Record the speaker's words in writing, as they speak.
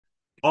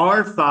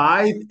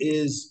R5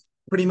 is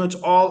pretty much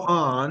all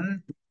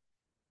on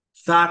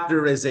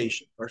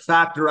factorization or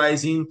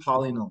factorizing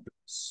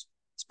polynomials.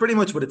 It's pretty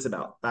much what it's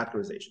about,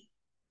 factorization.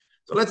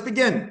 So let's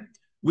begin.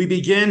 We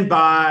begin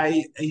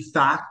by a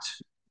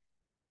fact.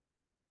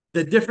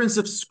 The difference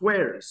of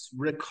squares.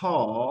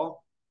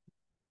 Recall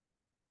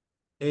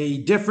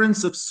a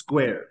difference of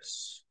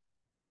squares.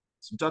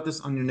 So jot this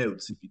on your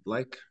notes if you'd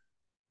like.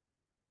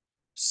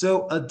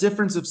 So a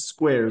difference of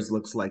squares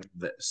looks like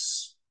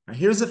this. Now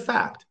here's a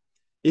fact.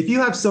 If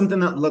you have something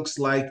that looks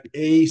like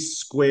a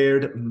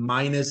squared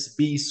minus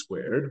b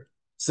squared,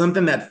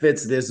 something that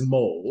fits this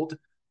mold,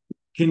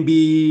 can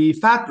be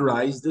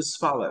factorized as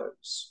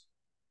follows.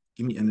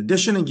 Give me an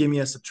addition and give me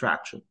a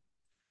subtraction.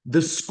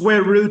 The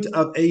square root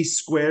of a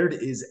squared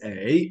is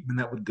a, and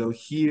that would go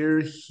here,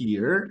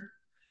 here.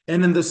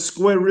 And then the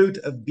square root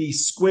of b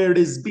squared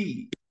is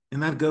b,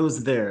 and that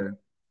goes there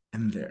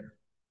and there.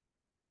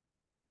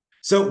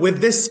 So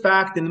with this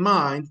fact in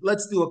mind,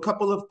 let's do a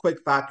couple of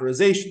quick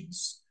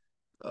factorizations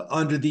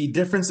under the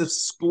difference of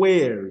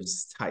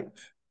squares type.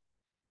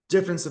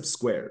 Difference of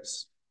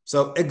squares.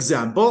 So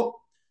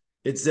example,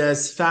 it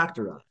says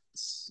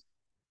factorize,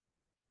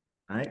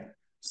 right?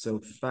 So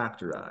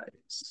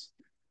factorize.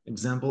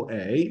 Example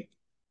A,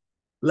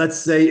 let's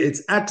say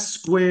it's x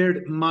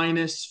squared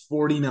minus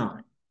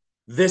 49.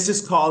 This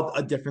is called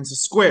a difference of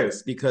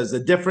squares because the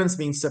difference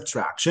means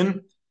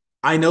subtraction.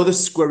 I know the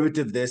square root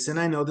of this and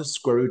I know the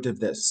square root of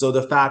this. So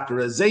the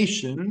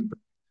factorization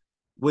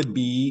would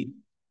be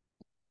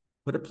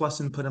put a plus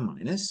and put a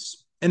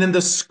minus. And then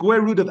the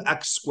square root of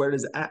x squared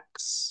is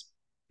x.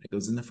 It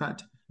goes in the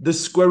front. The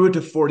square root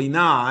of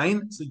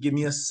 49, so give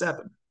me a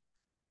 7.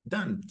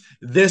 Done.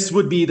 This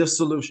would be the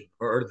solution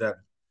or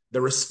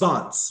the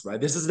response, right?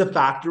 This is the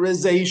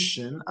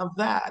factorization of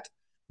that.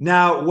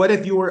 Now, what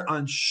if you were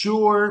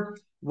unsure?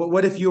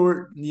 What if you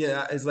were,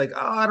 it's like, oh,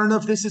 I don't know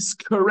if this is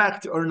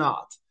correct or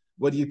not.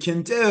 What you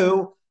can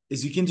do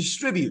is you can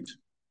distribute.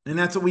 And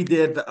that's what we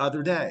did the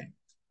other day,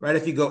 right?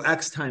 If you go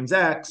x times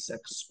x,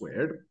 x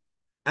squared,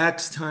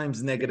 x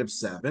times negative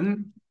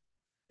 7,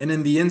 and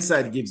then the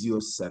inside gives you a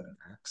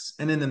 7x.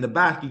 And then in the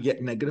back, you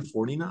get negative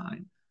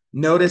 49.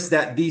 Notice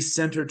that these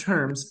center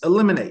terms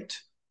eliminate.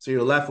 So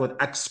you're left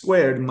with x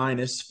squared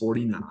minus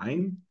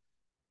 49,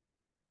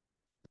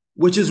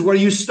 which is where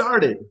you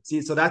started.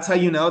 See, so that's how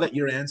you know that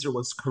your answer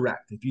was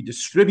correct. If you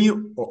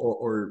distribute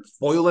or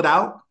FOIL it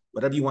out,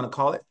 whatever you want to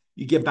call it,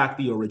 you get back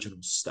the original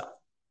stuff.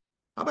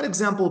 How about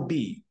example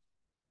B?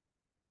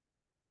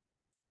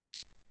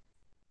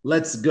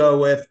 Let's go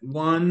with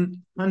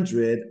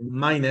 100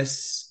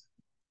 minus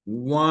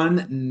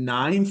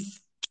 1/9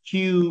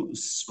 q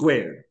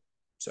squared.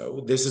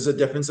 So this is a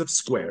difference of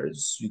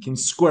squares. You can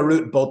square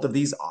root both of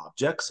these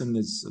objects and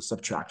there's a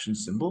subtraction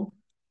symbol.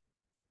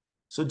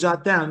 So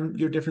jot down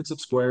your difference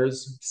of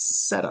squares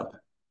setup.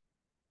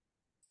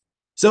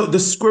 So the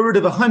square root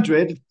of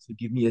 100, so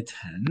give me a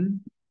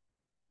 10.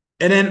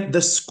 And then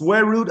the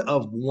square root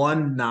of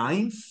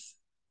 1/9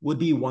 would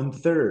be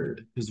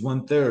 1/3, because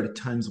 1/3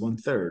 times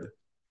 1/3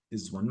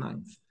 is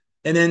 1/9.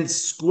 And then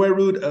square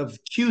root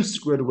of q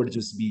squared would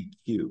just be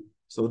q.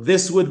 So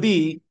this would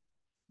be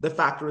the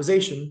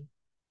factorization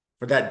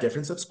for that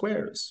difference of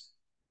squares.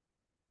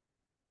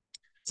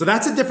 So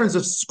that's a difference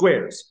of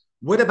squares.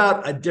 What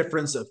about a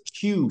difference of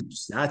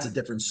cubes? That's a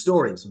different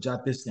story. So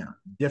jot this down.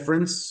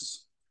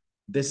 Difference.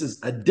 This is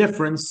a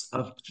difference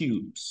of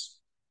cubes.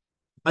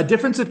 A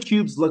difference of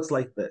cubes looks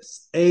like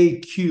this. A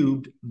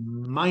cubed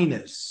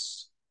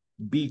minus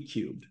b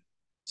cubed.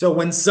 So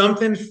when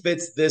something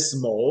fits this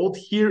mold,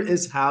 here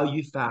is how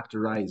you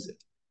factorize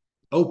it.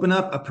 Open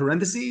up a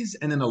parentheses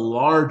and then a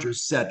larger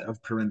set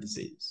of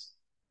parentheses.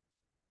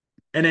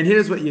 And then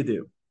here's what you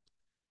do.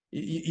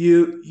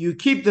 You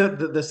keep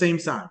the same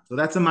sign. So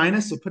that's a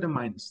minus, so put a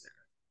minus there.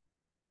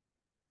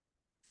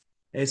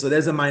 Okay, so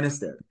there's a minus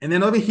there. And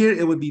then over here,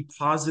 it would be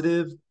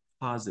positive,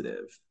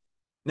 positive.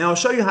 Now I'll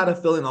show you how to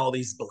fill in all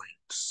these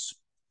blanks.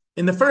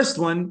 In the first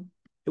one,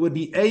 it would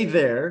be A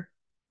there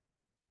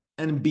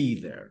and B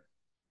there.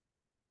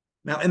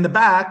 Now in the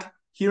back,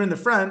 here in the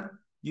front,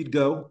 you'd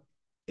go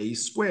A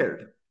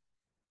squared.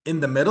 In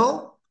the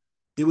middle,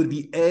 it would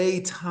be A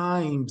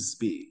times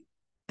B.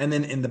 And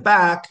then in the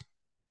back,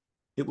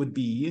 it would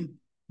be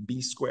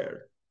B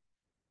squared.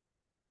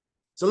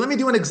 So let me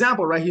do an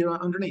example right here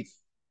underneath.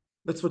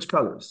 Let's switch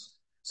colors.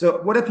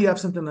 So what if you have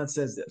something that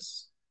says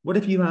this? What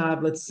if you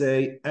have, let's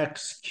say,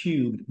 x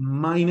cubed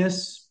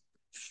minus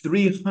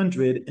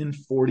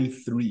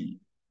 343?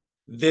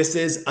 This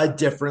is a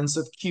difference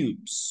of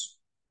cubes.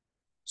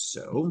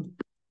 So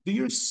do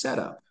your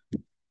setup.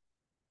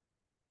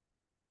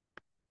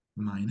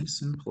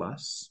 Minus and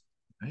plus,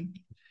 right?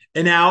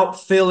 And now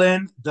fill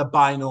in the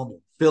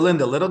binomial. Fill in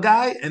the little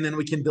guy, and then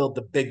we can build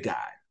the big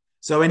guy.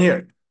 So in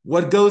here,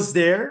 what goes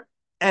there?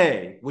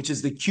 A, which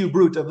is the cube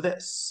root of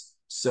this.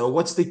 So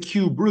what's the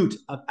cube root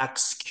of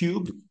x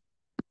cubed?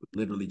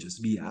 Literally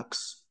just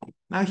bx.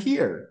 Now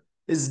here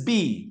is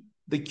b,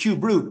 the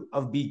cube root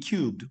of b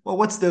cubed. Well,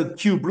 what's the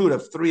cube root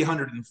of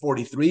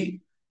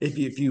 343?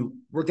 if you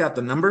work out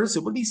the numbers,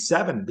 it would be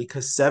 7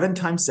 because 7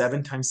 times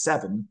 7 times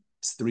 7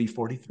 is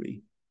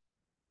 343.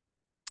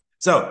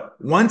 So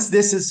once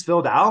this is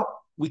filled out,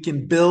 we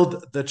can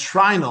build the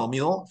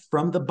trinomial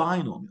from the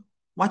binomial.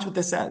 Watch what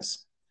this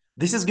says.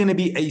 This is going to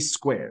be a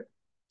squared.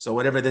 So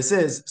whatever this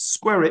is,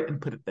 square it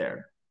and put it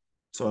there.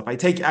 So if I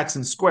take x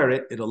and square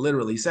it, it'll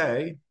literally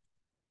say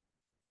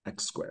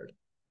x squared.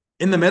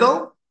 In the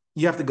middle,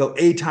 you have to go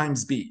a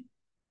times b.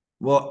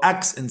 Well,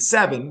 x and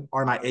 7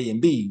 are my a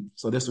and b,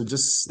 so this would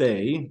just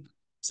stay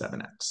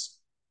 7x.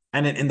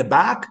 And then in the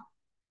back,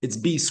 it's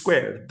b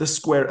squared, the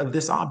square of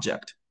this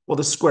object. Well,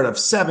 the square of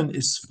 7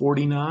 is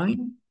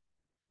 49,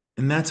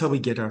 and that's how we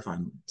get our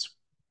final answer.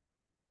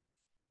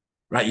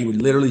 Right? You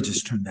would literally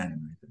just turn that in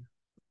right there.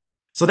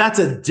 So that's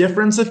a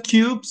difference of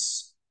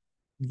cubes.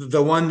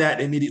 The one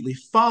that immediately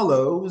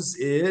follows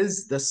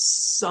is the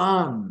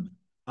sum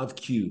of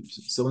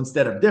cubes. So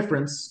instead of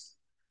difference,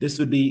 this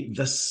would be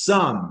the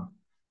sum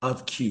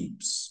of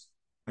cubes.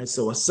 Right?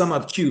 So a sum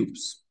of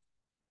cubes.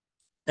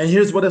 And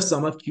here's what a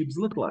sum of cubes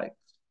look like.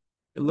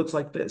 It looks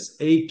like this: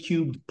 a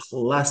cubed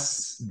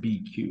plus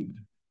b cubed.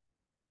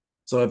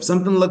 So if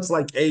something looks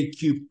like a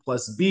cubed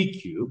plus b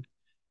cubed,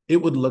 it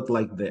would look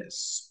like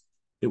this.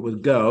 It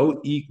would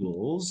go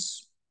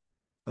equals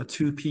a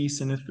 2-piece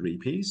and a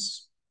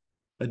 3-piece,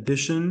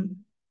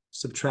 addition,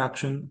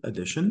 subtraction,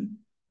 addition.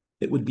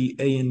 It would be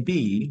a and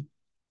b,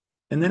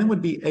 and then it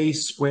would be a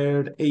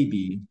squared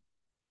ab.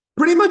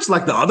 Pretty much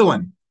like the other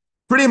one.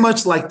 Pretty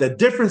much like the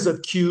difference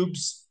of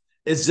cubes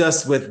is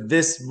just with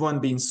this one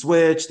being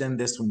switched and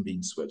this one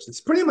being switched.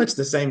 It's pretty much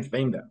the same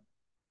thing though.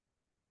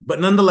 But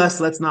nonetheless,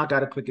 let's knock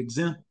out a quick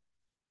example.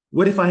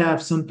 What if I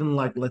have something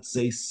like, let's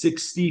say,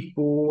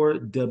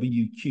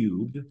 64w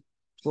cubed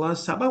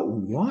plus, how about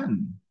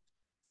 1?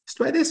 Let's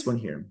try this one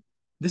here.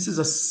 This is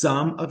a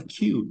sum of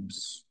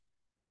cubes.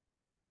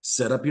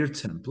 Set up your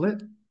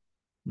template.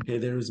 Okay,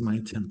 there's my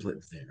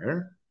template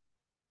there.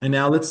 And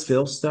now let's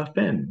fill stuff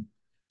in.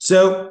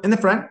 So in the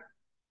front,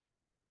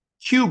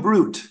 cube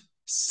root,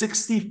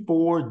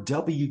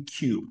 64w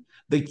cubed.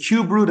 The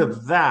cube root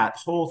of that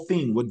whole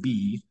thing would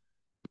be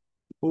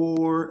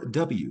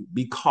 4w,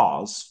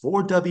 because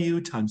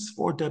 4w times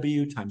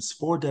 4w times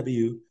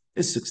 4w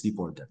is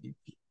 64w.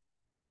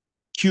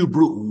 Cube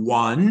root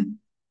 1,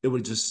 it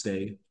would just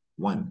stay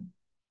 1.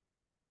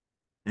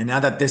 And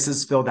now that this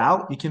is filled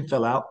out, you can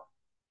fill out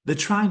the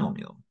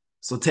trinomial.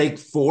 So take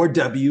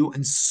 4w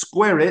and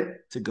square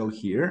it to go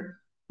here.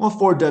 Well,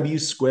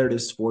 4w squared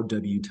is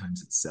 4w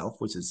times itself,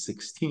 which is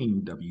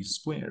 16w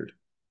squared.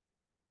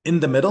 In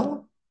the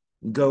middle,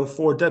 go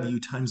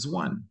 4w times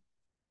 1.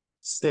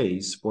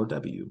 Stays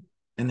 4w.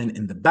 And then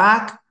in the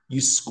back,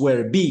 you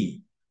square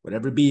b.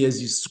 Whatever b is,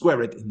 you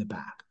square it in the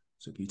back.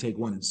 So if you take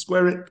 1 and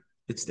square it,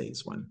 it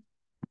stays 1.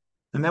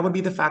 And that would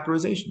be the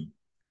factorization.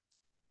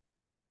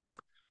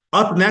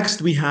 Up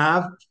next, we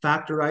have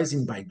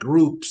factorizing by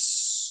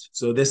groups.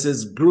 So this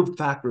is group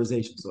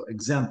factorization. So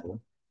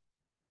example,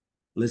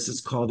 let's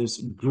just call this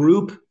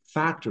group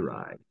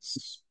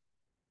factorize.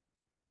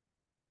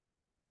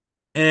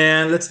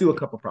 And let's do a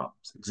couple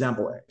problems.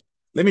 Example A.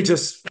 Let me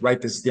just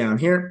write this down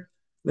here.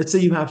 Let's say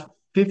you have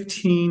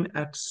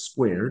 15x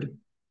squared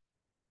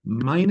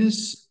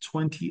minus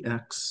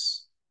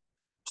 20x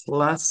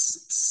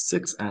plus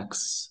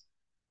 6x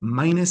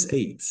minus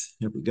 8.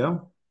 Here we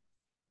go.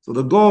 So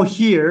the goal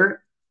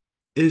here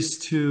is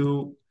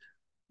to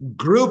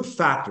group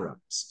factorize.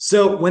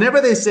 So whenever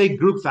they say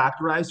group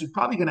factorize, you're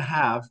probably going to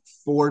have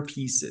 4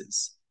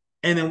 pieces.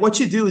 And then what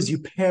you do is you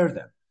pair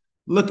them.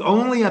 Look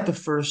only at the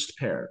first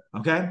pair,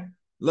 okay?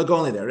 Look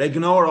only there.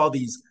 Ignore all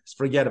these guys.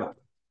 Forget about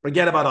them.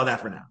 Forget about all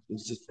that for now.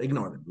 Just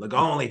ignore them. Look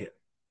only here.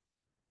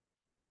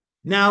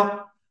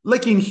 Now,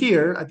 looking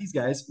here at these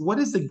guys, what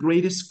is the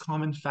greatest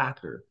common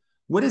factor?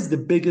 What is the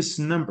biggest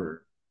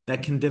number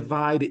that can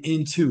divide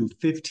into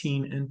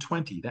 15 and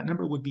 20? That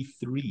number would be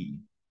 3.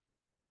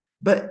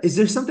 But is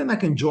there something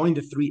that can join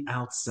the 3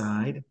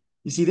 outside?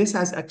 You see, this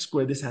has x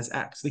squared, this has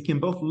x. They can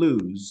both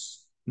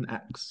lose an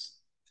x.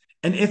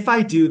 And if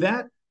I do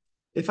that,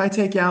 if I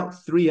take out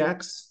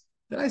 3x,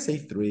 did I say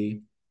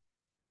 3?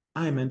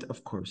 I meant,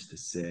 of course, to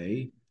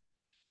say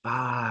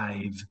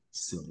 5,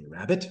 silly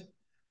rabbit.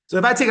 So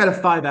if I take out a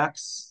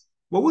 5x,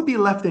 what would be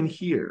left in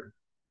here,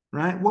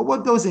 right? Well,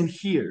 what goes in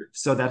here?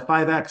 So that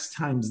 5x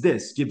times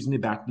this gives me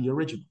back the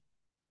original.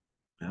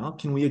 Well,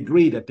 can we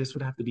agree that this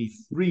would have to be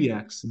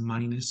 3x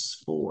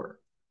minus 4?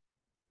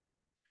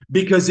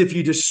 Because if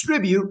you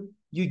distribute,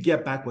 you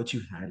get back what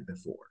you had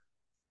before.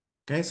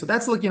 Okay, so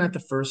that's looking at the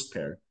first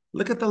pair.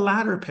 Look at the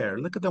latter pair.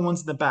 Look at the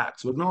ones in the back.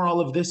 So ignore all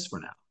of this for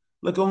now.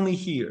 Look only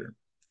here.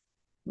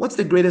 What's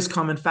the greatest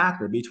common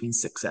factor between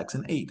 6x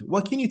and 8?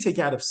 What can you take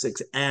out of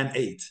 6 and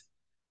 8?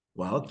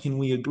 Well, can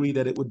we agree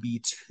that it would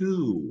be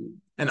 2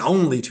 and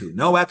only 2?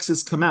 No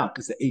x's come out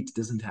because the 8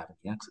 doesn't have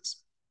any x's.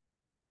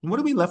 And what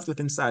are we left with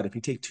inside if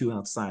you take 2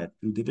 outside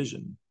through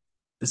division?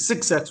 The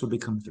 6x would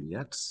become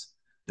 3x.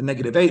 The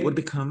negative 8 would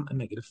become a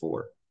negative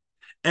 4.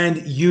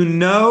 And you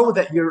know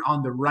that you're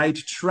on the right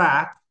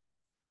track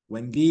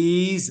when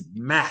these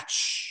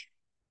match.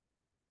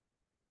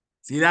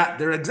 See that?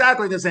 They're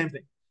exactly the same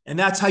thing. And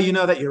that's how you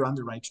know that you're on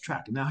the right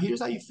track. Now,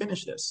 here's how you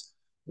finish this.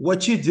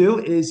 What you do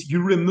is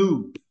you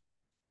remove.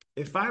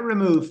 If I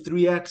remove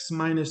 3x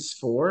minus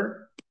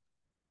 4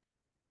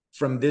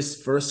 from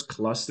this first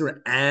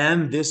cluster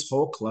and this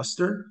whole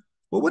cluster,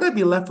 what would I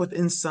be left with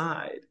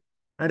inside?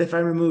 Right? If I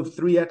remove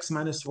 3x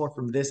minus 4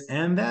 from this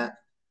and that,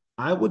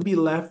 I would be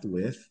left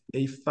with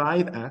a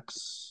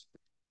 5x.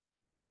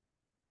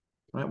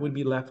 Right? Would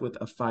be left with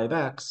a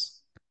 5x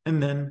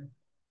and then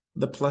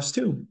the plus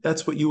 2.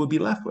 That's what you would be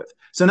left with.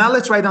 So now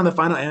let's write down the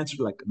final answer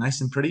like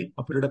nice and pretty.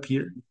 I'll put it up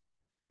here.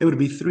 It would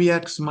be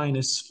 3x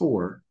minus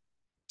 4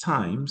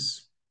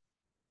 times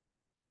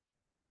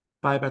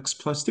 5x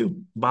plus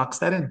 2. Box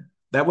that in.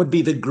 That would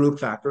be the group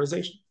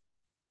factorization.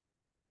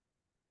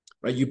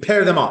 Right? You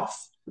pair them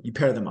off. You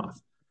pair them off.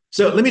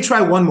 So let me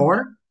try one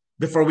more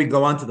before we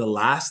go on to the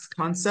last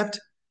concept.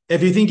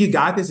 If you think you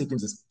got this, you can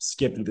just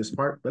skip through this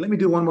part. But let me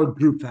do one more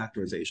group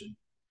factorization.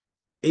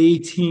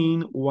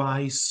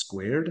 18y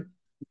squared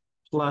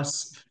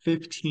plus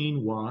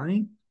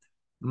 15y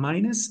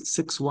minus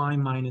 6y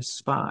minus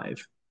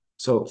 5.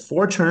 So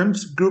 4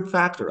 terms, group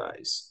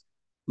factorize.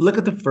 Look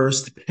at the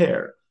first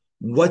pair.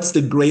 What's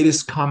the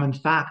greatest common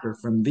factor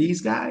from these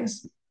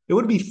guys? It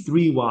would be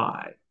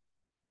 3y.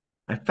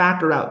 I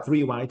factor out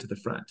 3y to the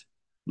front,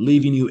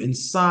 leaving you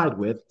inside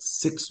with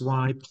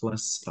 6y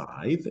plus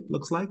 5, it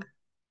looks like.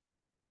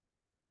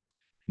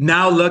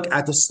 Now look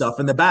at the stuff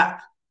in the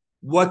back.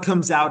 What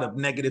comes out of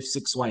negative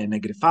 6y and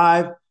negative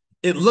 5?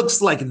 It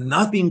looks like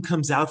nothing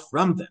comes out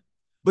from them,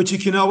 but you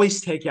can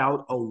always take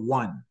out a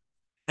 1.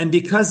 And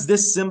because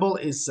this symbol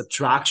is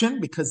subtraction,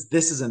 because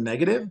this is a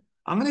negative,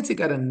 I'm going to take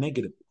out a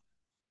negative.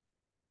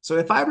 So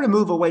if I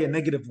remove away a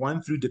negative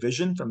 1 through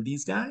division from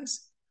these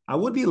guys, I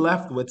would be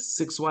left with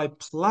 6y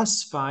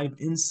plus 5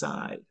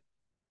 inside,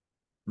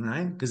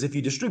 right? Because if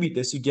you distribute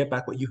this, you get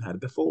back what you had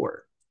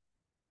before.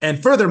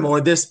 And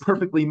furthermore, this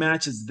perfectly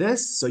matches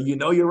this, so you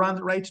know you're on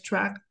the right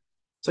track.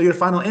 So your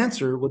final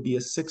answer would be a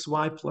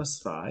 6y plus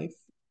 5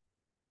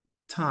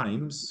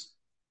 times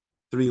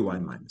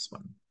 3y minus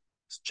 1.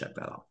 Let's check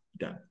that out.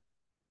 Done.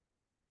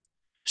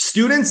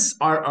 Students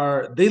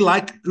they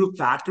like group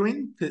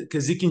factoring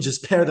because you can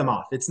just pair them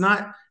off. It's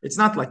not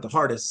like the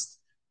hardest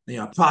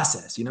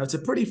process. It's a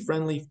pretty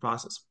friendly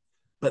process.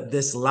 But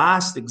this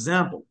last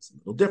example is a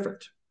little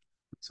different.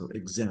 So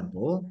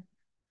example,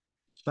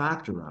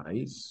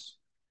 factorize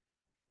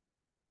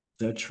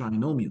the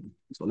trinomial.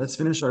 So let's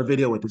finish our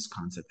video with this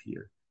concept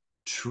here.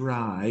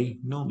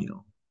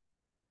 Trinomial.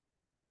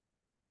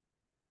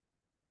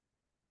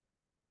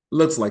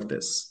 Looks like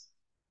this.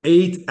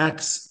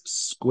 8x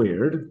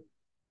squared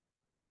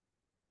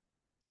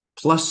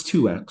plus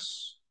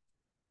 2x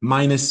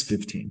minus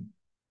 15.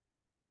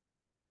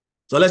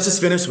 So let's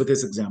just finish with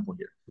this example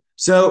here.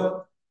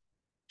 So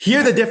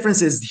here the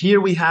difference is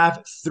here we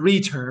have 3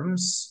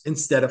 terms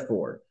instead of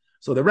 4.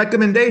 So the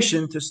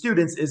recommendation to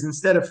students is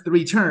instead of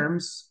 3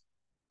 terms,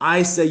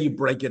 I say you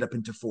break it up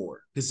into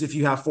 4. Because if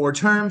you have 4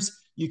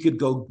 terms, you could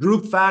go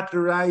group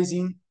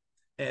factorizing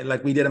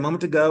like we did a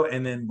moment ago,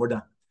 and then we're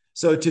done.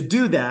 So to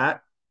do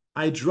that,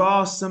 I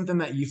draw something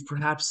that you've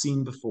perhaps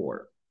seen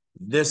before.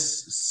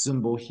 This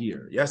symbol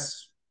here,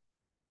 yes?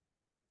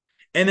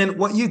 And then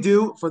what you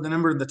do for the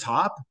number at the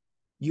top,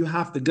 you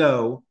have to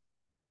go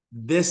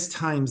this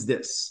times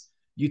this.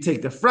 You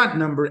take the front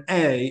number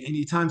A and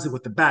you times it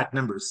with the back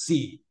number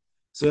C.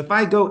 So if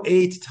I go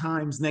 8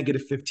 times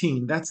negative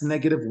 15, that's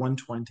negative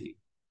 120.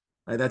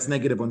 Right? That's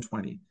negative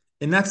 120.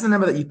 And that's the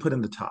number that you put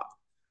in the top.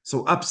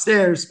 So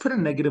upstairs, put a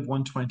negative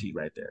 120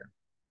 right there.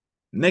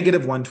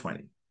 Negative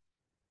 120.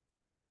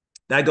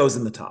 That goes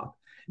in the top.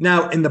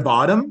 Now, in the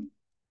bottom,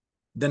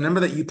 the number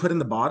that you put in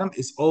the bottom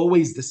is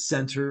always the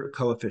center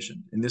coefficient.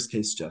 In this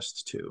case,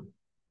 just 2.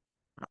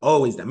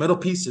 Always that middle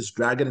piece, just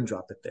drag it and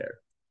drop it there.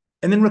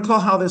 And then recall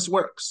how this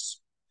works.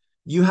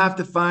 You have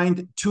to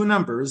find 2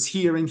 numbers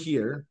here and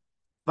here,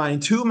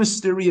 find 2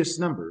 mysterious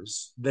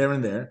numbers there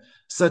and there,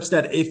 such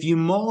that if you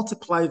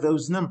multiply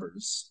those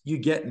numbers, you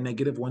get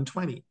negative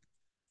 120.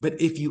 But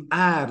if you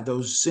add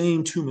those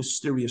same 2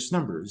 mysterious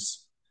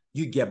numbers,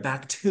 you get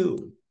back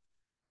 2.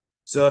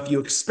 So if you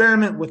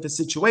experiment with the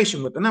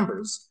situation with the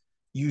numbers,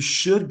 you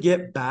should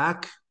get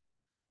back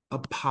a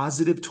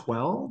positive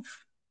 12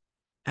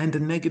 and a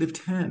negative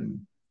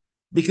 10.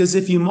 Because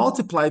if you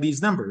multiply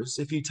these numbers,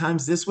 if you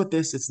times this with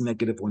this, it's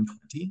negative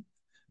 120.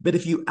 But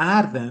if you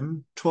add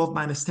them, 12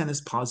 minus 10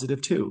 is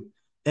positive 2.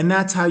 And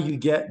that's how you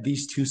get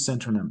these 2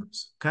 center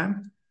numbers, okay?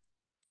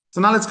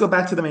 So now let's go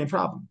back to the main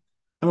problem.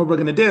 And what we're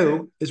going to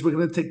do is we're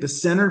going to take the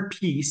center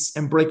piece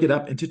and break it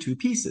up into 2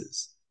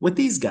 pieces with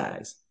these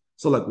guys.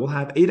 So look, we'll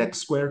have 8x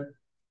squared.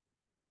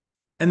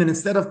 And then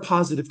instead of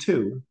positive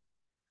 2,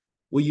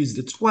 we'll use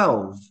the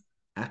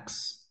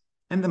 12x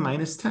and the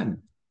minus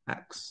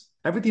 10x.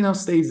 Everything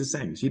else stays the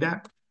same. See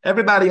that?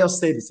 Everybody else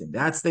stayed the same.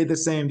 That stayed the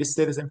same. This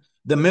stayed the same.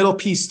 The middle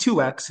piece,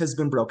 2x, has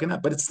been broken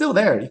up, but it's still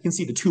there. You can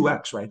see the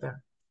 2x right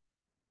there.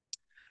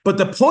 But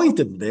the point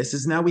of this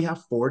is now we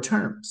have 4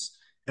 terms.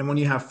 And when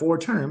you have 4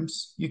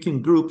 terms, you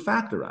can group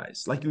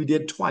factorize like we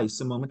did twice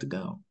a moment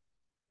ago.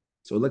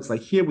 So it looks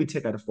like here we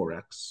take out a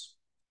 4x,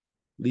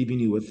 leaving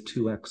you with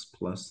 2x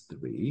plus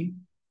 3.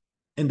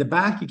 In the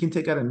back, you can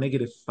take out a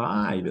negative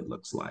 5, it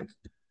looks like,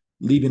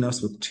 leaving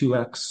us with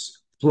 2x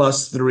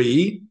plus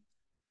 3.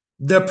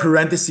 The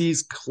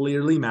parentheses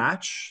clearly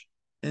match.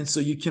 And so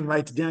you can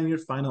write down your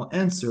final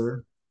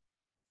answer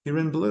here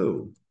in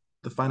blue.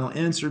 The final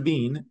answer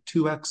being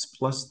 2x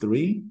plus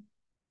 3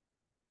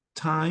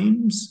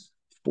 times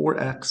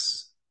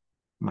 4x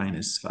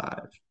minus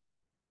 5.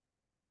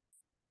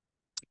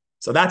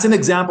 So that's an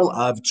example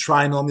of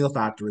trinomial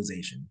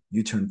factorization.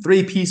 You turn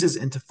 3 pieces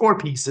into 4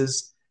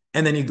 pieces,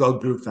 and then you go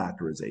group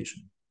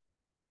factorization.